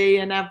 TV,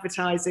 and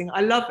advertising.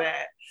 I love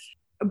it,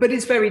 but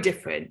it's very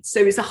different. So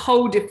it's a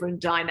whole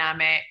different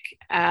dynamic,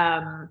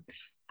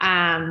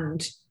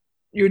 and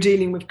you're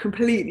dealing with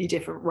completely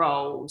different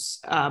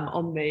roles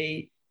on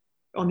the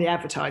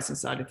advertising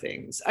side of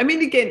things. I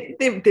mean, again,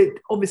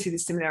 obviously the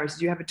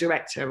similarities. You have a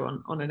director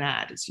on an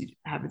ad as you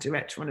have a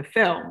director on a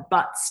film,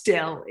 but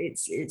still,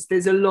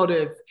 there's a lot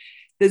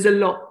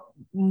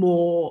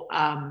more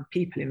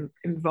people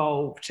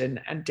involved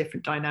and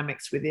different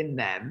dynamics within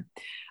them,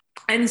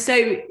 and so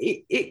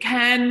it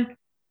can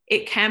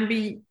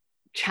be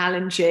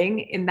challenging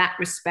in that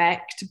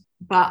respect.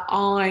 But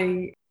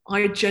I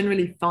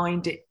generally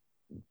find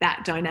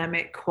that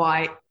dynamic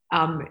quite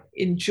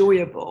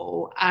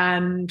enjoyable.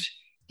 And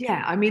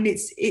yeah, I mean,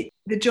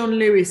 the John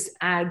Lewis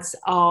ads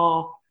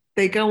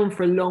they go on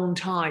for a long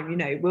time. You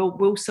know,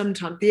 we'll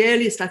sometimes, the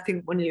earliest I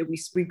think one year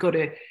we got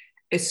a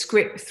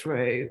script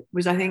through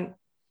was, I think,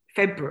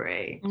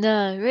 February.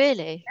 No,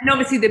 really? And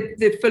obviously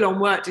the full-on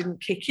work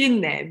didn't kick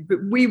in then,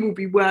 but we will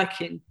be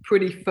working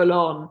pretty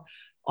full-on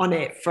on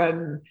it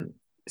from,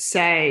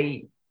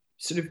 say,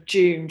 sort of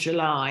June,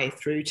 July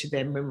through to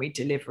then when we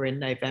deliver in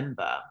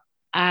November.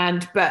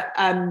 And there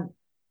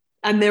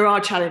are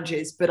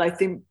challenges, but I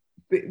think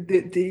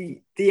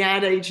the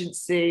ad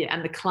agency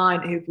and the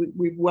client who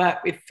we've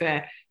worked with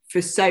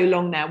for so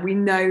long now, we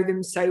know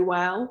them so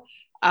well,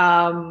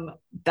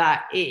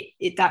 that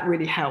that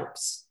really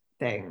helps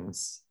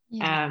things.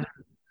 Yeah.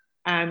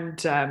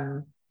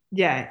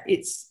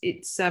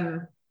 It's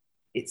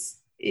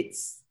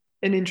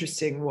an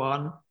interesting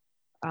one.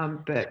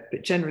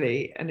 But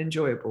generally an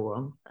enjoyable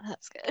one.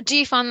 That's good. Do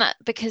you find that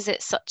because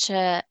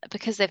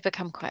they've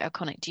become quite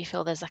iconic, do you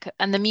feel there's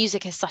and the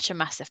music is such a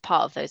massive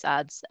part of those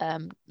ads,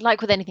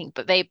 like with anything,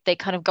 but they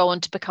kind of go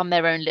on to become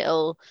their own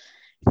little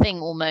thing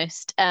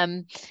almost.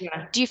 Do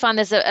you find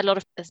there's a lot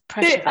of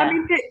pressure there? I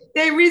mean,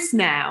 there is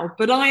now,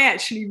 but I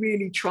actually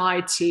really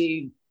try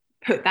to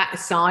put that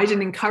aside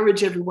and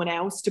encourage everyone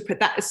else to put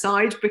that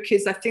aside,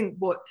 because I think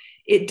what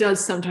it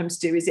does sometimes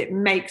do is it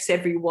makes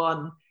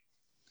everyone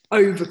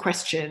over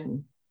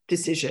question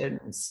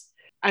decisions.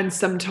 And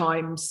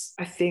sometimes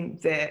I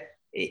think that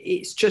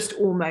it's just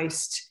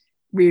almost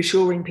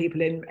reassuring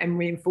people and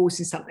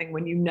reinforcing something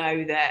when you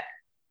know that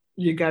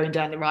you're going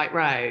down the right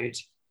road,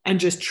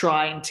 and just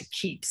trying to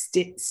keep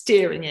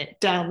steering it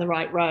down the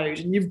right road.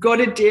 And you've got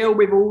to deal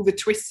with all the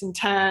twists and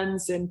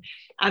turns, and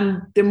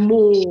the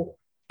more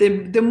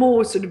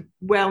sort of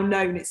well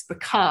known it's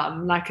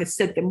become, like I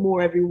said, the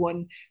more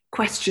everyone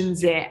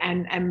questions it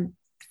and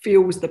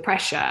feels the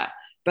pressure.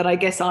 But I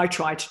guess I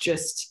try to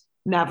just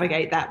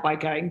navigate that by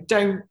going,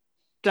 don't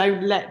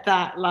let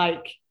that don't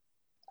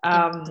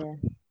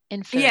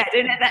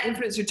let that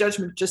influence your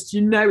judgment. Just,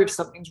 if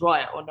something's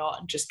right or not,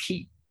 and just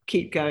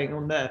keep going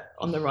on the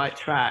right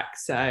track.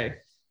 So,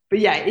 but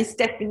yeah, it's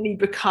definitely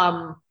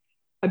become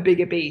a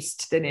bigger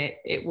beast than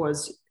it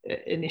was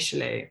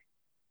initially.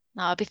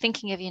 No, I'll be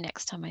thinking of you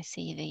next time I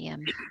see the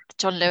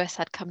John Lewis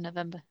ad come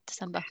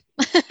December.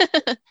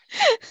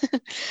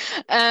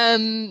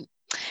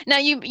 Now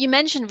you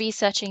mentioned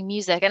researching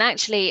music, and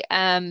actually,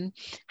 how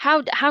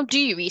do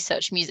you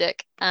research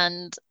music?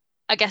 And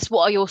I guess,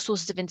 what are your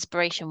sources of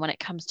inspiration when it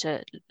comes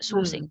to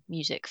sourcing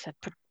music for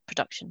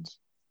productions?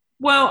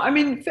 Well, I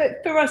mean,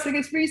 for us, I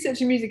guess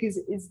researching music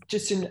is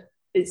just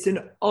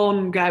an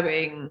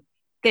ongoing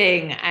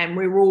thing, and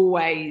we're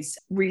always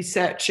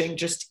researching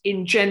just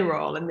in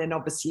general, and then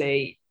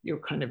obviously you're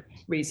kind of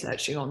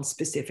researching on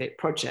specific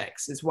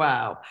projects as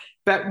well.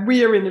 But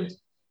we are in a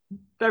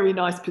very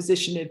nice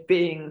position of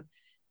being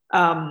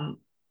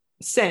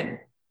sent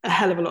a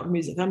hell of a lot of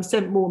music. I'm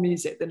sent more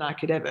music than I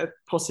could ever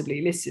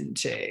possibly listen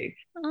to,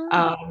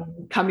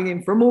 coming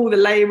in from all the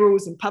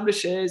labels and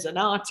publishers and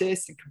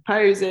artists and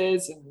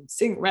composers and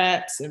sync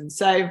reps. And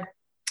so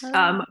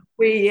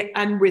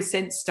we're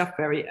sent stuff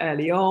very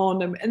early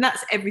on, and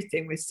that's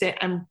everything we're sent.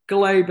 And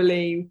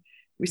globally,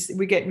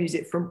 we get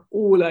music from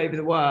all over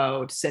the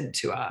world sent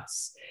to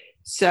us.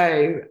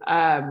 So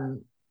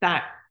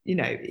that,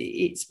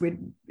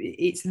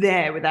 it's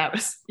there without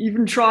us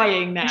even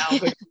trying now.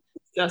 But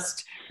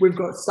just, we've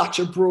got such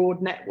a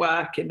broad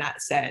network in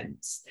that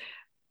sense.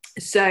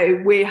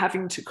 So we're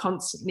having to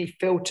constantly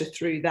filter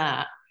through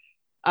that.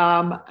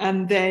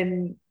 And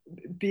then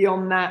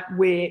beyond that,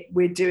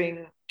 we're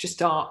doing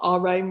just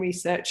our own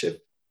research of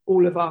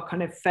all of our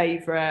kind of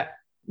favorite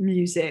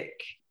music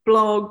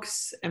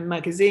blogs and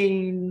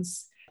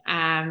magazines,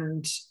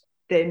 and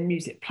then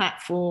music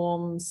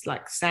platforms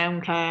like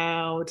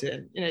SoundCloud,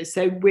 and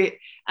so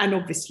and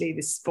obviously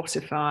the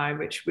Spotify,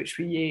 which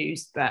we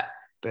use, but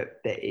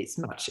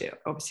it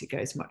obviously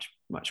goes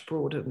much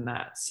broader than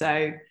that.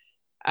 So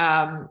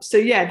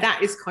yeah,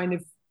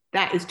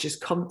 that is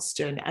just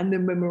constant. And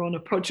then when we're on a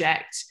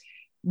project,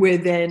 where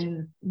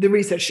then the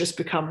research just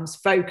becomes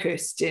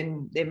focused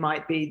in, it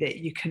might be that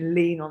you can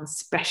lean on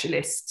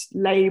specialist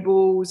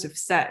labels of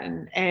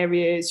certain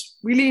areas.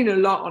 We lean a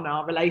lot on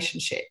our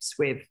relationships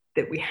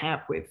that we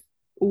have with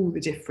all the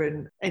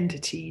different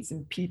entities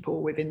and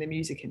people within the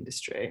music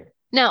industry.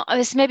 Now,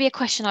 this may be a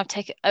question I've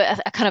taken,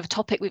 a kind of a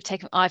topic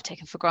I've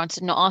taken for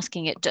granted, not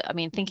asking it,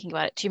 thinking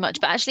about it too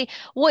much, but actually,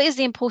 what is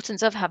the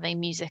importance of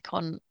having music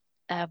on,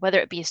 whether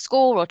it be a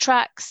score or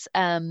tracks,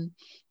 on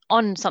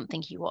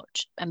something you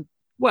watch?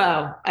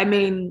 Well, I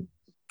mean,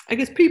 I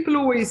guess people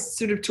always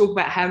sort of talk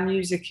about how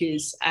music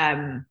is,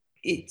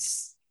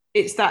 it's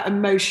that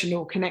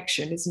emotional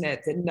connection, isn't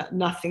it? That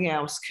nothing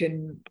else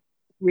can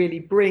really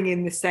bring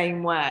in the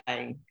same way.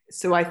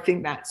 So I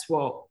think that's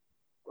what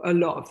a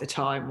lot of the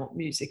time what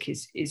music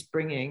is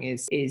bringing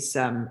is it's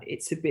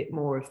a bit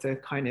more of the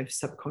kind of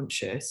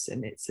subconscious,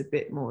 and it's a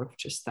bit more of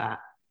just that,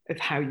 of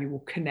how you will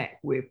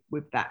connect with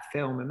that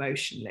film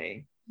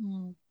emotionally.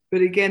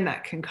 But again,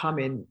 that can come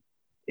in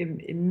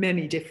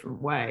many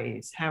different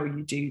ways. How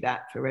you do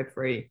that for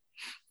every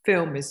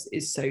film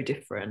is so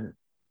different.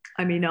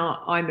 I mean,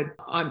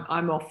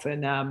 I'm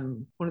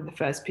often one of the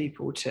first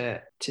people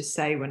to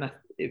say,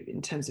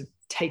 in terms of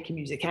taking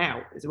music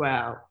out as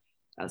well.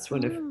 That's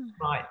one of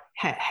my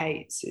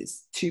hates,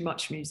 is too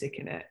much music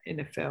in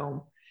a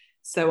film.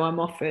 So I'm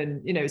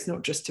often, it's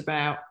not just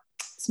about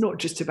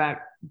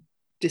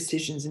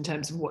decisions in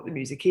terms of what the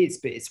music is,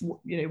 but it's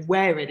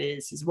where it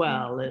is as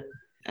well,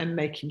 and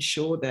making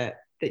sure that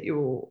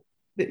you're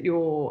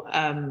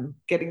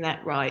getting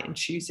that right, and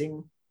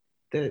choosing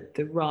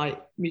the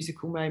right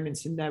musical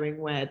moments, and knowing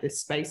where the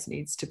space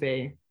needs to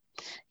be.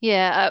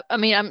 Yeah, I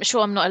mean, I'm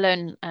sure I'm not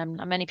alone.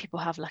 Many people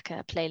have like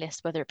a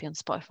playlist, whether it be on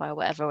Spotify or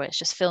whatever, where it's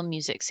just film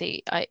music. So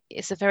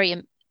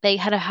they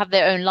had to have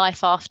their own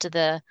life after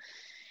the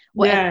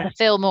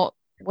film or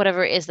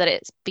whatever it is that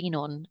it's been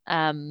on.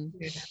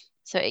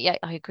 So yeah,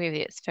 I agree with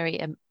you. It's very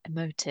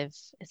emotive.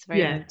 It's a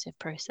very emotive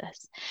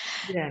process.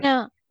 Yeah.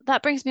 Now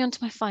that brings me on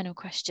to my final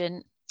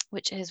question,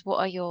 which is, what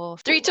are your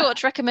 3 to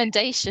watch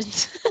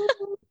recommendations?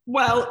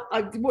 Well,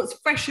 what's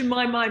fresh in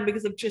my mind,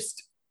 because I've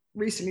just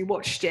recently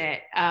watched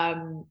it,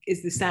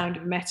 is The Sound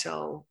of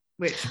Metal,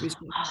 which was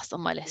it's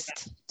on my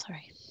list.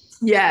 Sorry.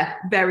 Yeah,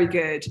 very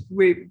good.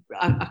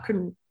 I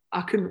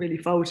couldn't really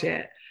fault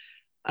it.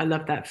 I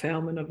love that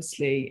film, and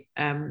obviously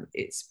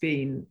it's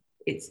been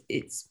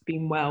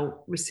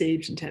well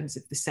received in terms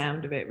of the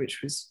sound of it,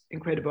 which was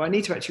incredible. I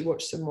need to actually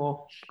watch some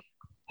more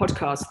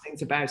podcast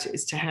things about it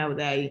as to how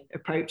they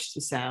approached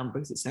the sound,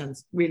 because it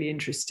sounds really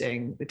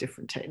interesting, the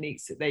different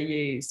techniques that they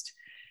used.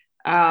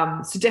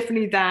 So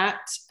definitely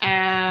that.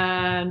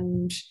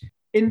 And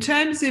in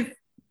terms of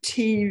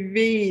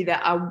TV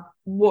that I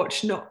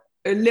watched not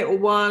a little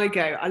while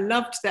ago, I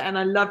loved that, and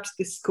I loved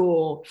the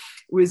score,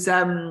 was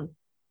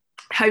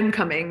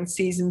Homecoming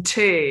season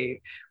 2,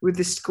 with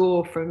the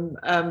score from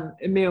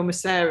Emile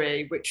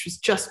Mosseri, which was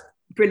just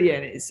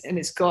brilliant.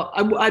 It's got,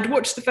 I'd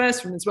watched the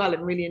first one as well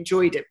and really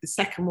enjoyed it. The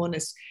second one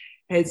has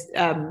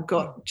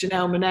got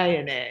Janelle Monáe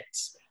in it,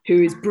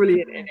 who is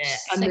brilliant in it,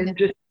 and then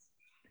just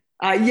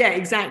yeah,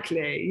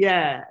 exactly,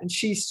 yeah, and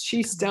she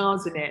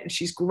stars in it, and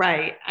she's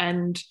great.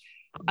 And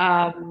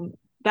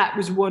that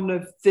was one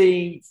of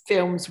the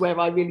films where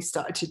I really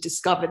started to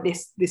discover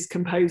this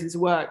composer's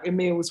work,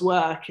 Emile's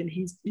work, and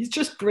he's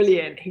just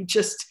brilliant. He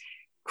just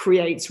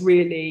creates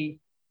really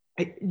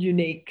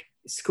unique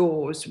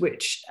scores,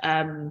 which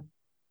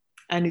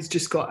and he's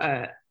just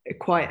got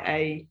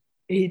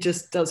he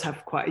just does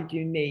have quite a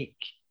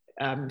unique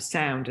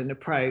sound and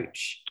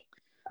approach.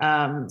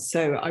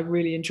 So I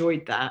really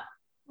enjoyed that.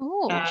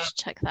 Oh, I should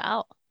check that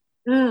out.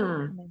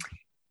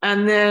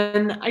 And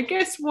then I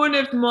guess one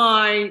of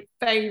my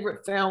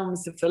favourite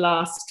films of the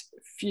last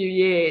few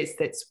years,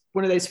 that's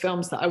one of those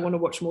films that I want to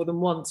watch more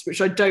than once,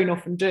 which I don't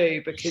often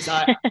do, because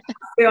I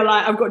feel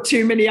like I've got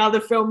too many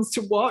other films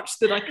to watch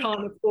that I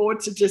can't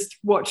afford to just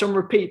watch on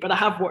repeat. But I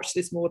have watched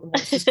this more than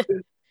once.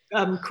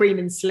 Queen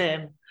and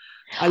Slim.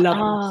 I love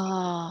it.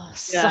 Oh,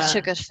 such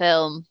a good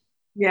film.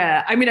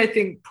 Yeah, I mean, I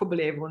think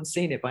probably everyone's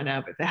seen it by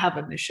now, but if they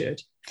haven't, they should.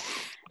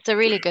 It's a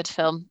really good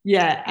film.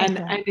 Yeah, and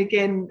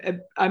again,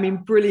 I mean,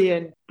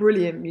 brilliant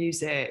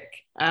music,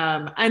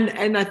 and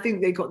I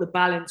think they got the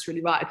balance really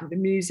right. I think the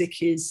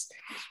music is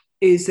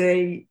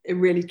a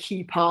really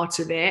key part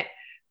of it,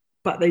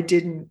 but they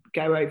didn't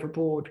go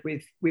overboard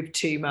with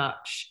too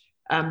much.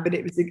 But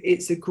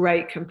it's a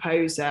great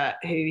composer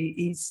who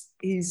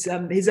his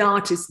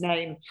artist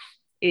name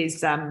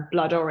is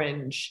Blood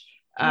Orange,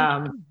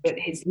 But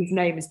his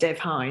name is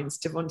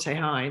Devonte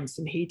Hines,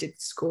 and he did the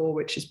score,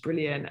 which is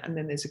brilliant. And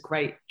then there's a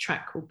great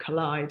track called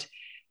Collide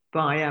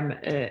by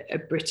a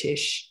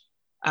British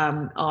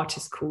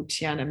artist called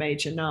Tiana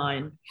Major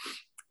 9,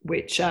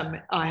 which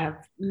I have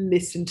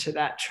listened to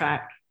that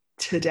track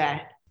to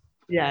death.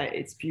 Yeah,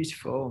 it's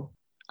beautiful.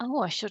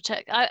 Oh, I should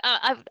check.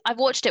 I've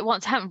watched it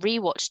once. I haven't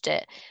rewatched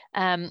it.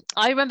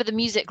 I remember the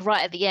music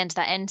right at the end,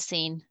 that end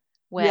scene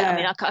where I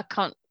mean, I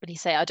can't really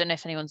say. I don't know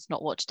if anyone's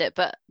not watched it,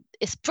 but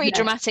it's pretty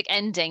dramatic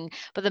ending.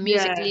 But the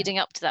music leading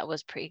up to that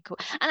was pretty cool.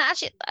 And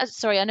actually,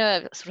 sorry, I know I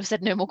sort of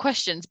said no more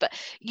questions, but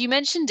you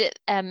mentioned it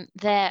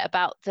there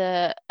about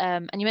the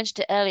and you mentioned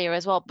it earlier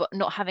as well, but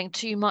not having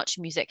too much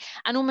music.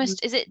 And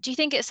almost, is it? Do you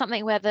think it's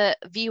something where the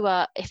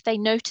viewer, if they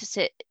notice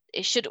it,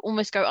 it should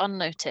almost go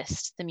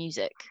unnoticed, the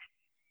music?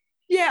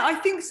 Yeah, I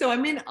think so. I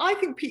mean, I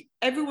think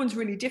everyone's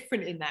really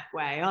different in that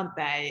way, aren't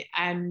they?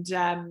 And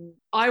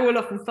I will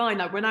often find,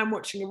 like, when I'm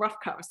watching a rough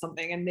cut of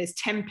something and there's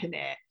temp in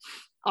it,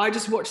 I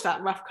just watch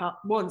that rough cut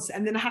once,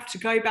 and then I have to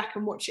go back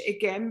and watch it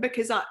again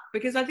because I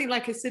think,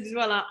 like I said as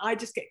well, I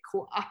just get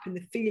caught up in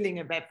the feeling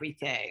of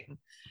everything,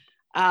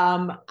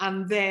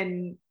 and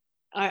then.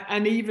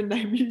 And even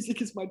though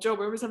music is my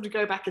job, I always have to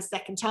go back a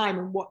second time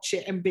and watch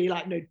it and be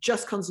like, no,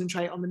 just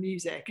concentrate on the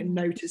music and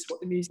notice what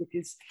the music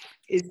is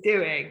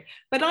doing.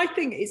 But I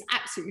think it's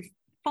absolutely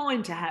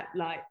fine to have,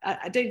 like,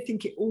 I don't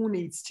think it all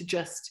needs to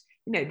just,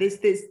 you know,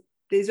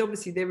 there's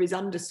obviously there is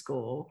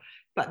underscore,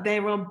 but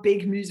there are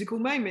big musical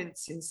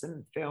moments in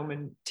some film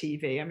and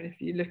TV. I mean, if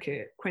you look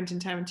at Quentin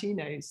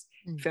Tarantino's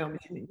films,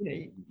 you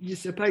know, you're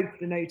supposed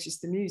to notice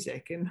the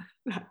music, and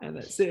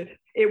that's it.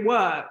 It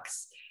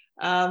works.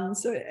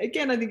 So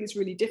again, I think it's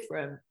really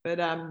different, but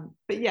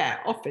yeah,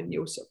 often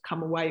you'll sort of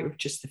come away with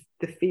just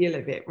the feel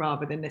of it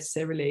rather than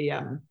necessarily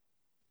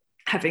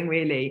having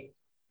really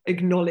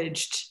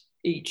acknowledged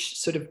each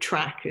sort of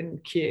track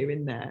and cue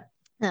in there.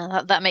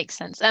 No, that makes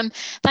sense.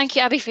 Thank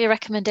you, Abby, for your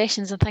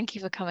recommendations, and thank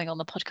you for coming on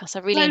the podcast. I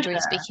really enjoyed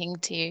speaking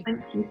to you.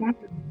 Thank you.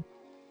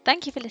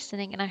 Thank you for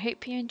listening, and I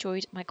hope you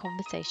enjoyed my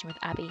conversation with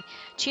Abby.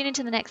 Tune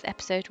into the next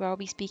episode where I'll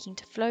be speaking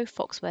to Flo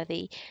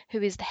Foxworthy,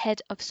 who is the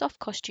head of soft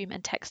costume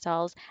and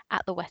textiles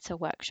at the Weta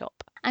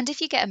Workshop. And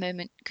if you get a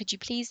moment, could you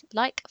please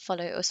like,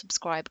 follow, or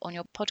subscribe on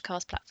your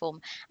podcast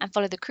platform, and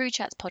follow the Crew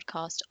Chats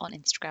podcast on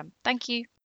Instagram. Thank you.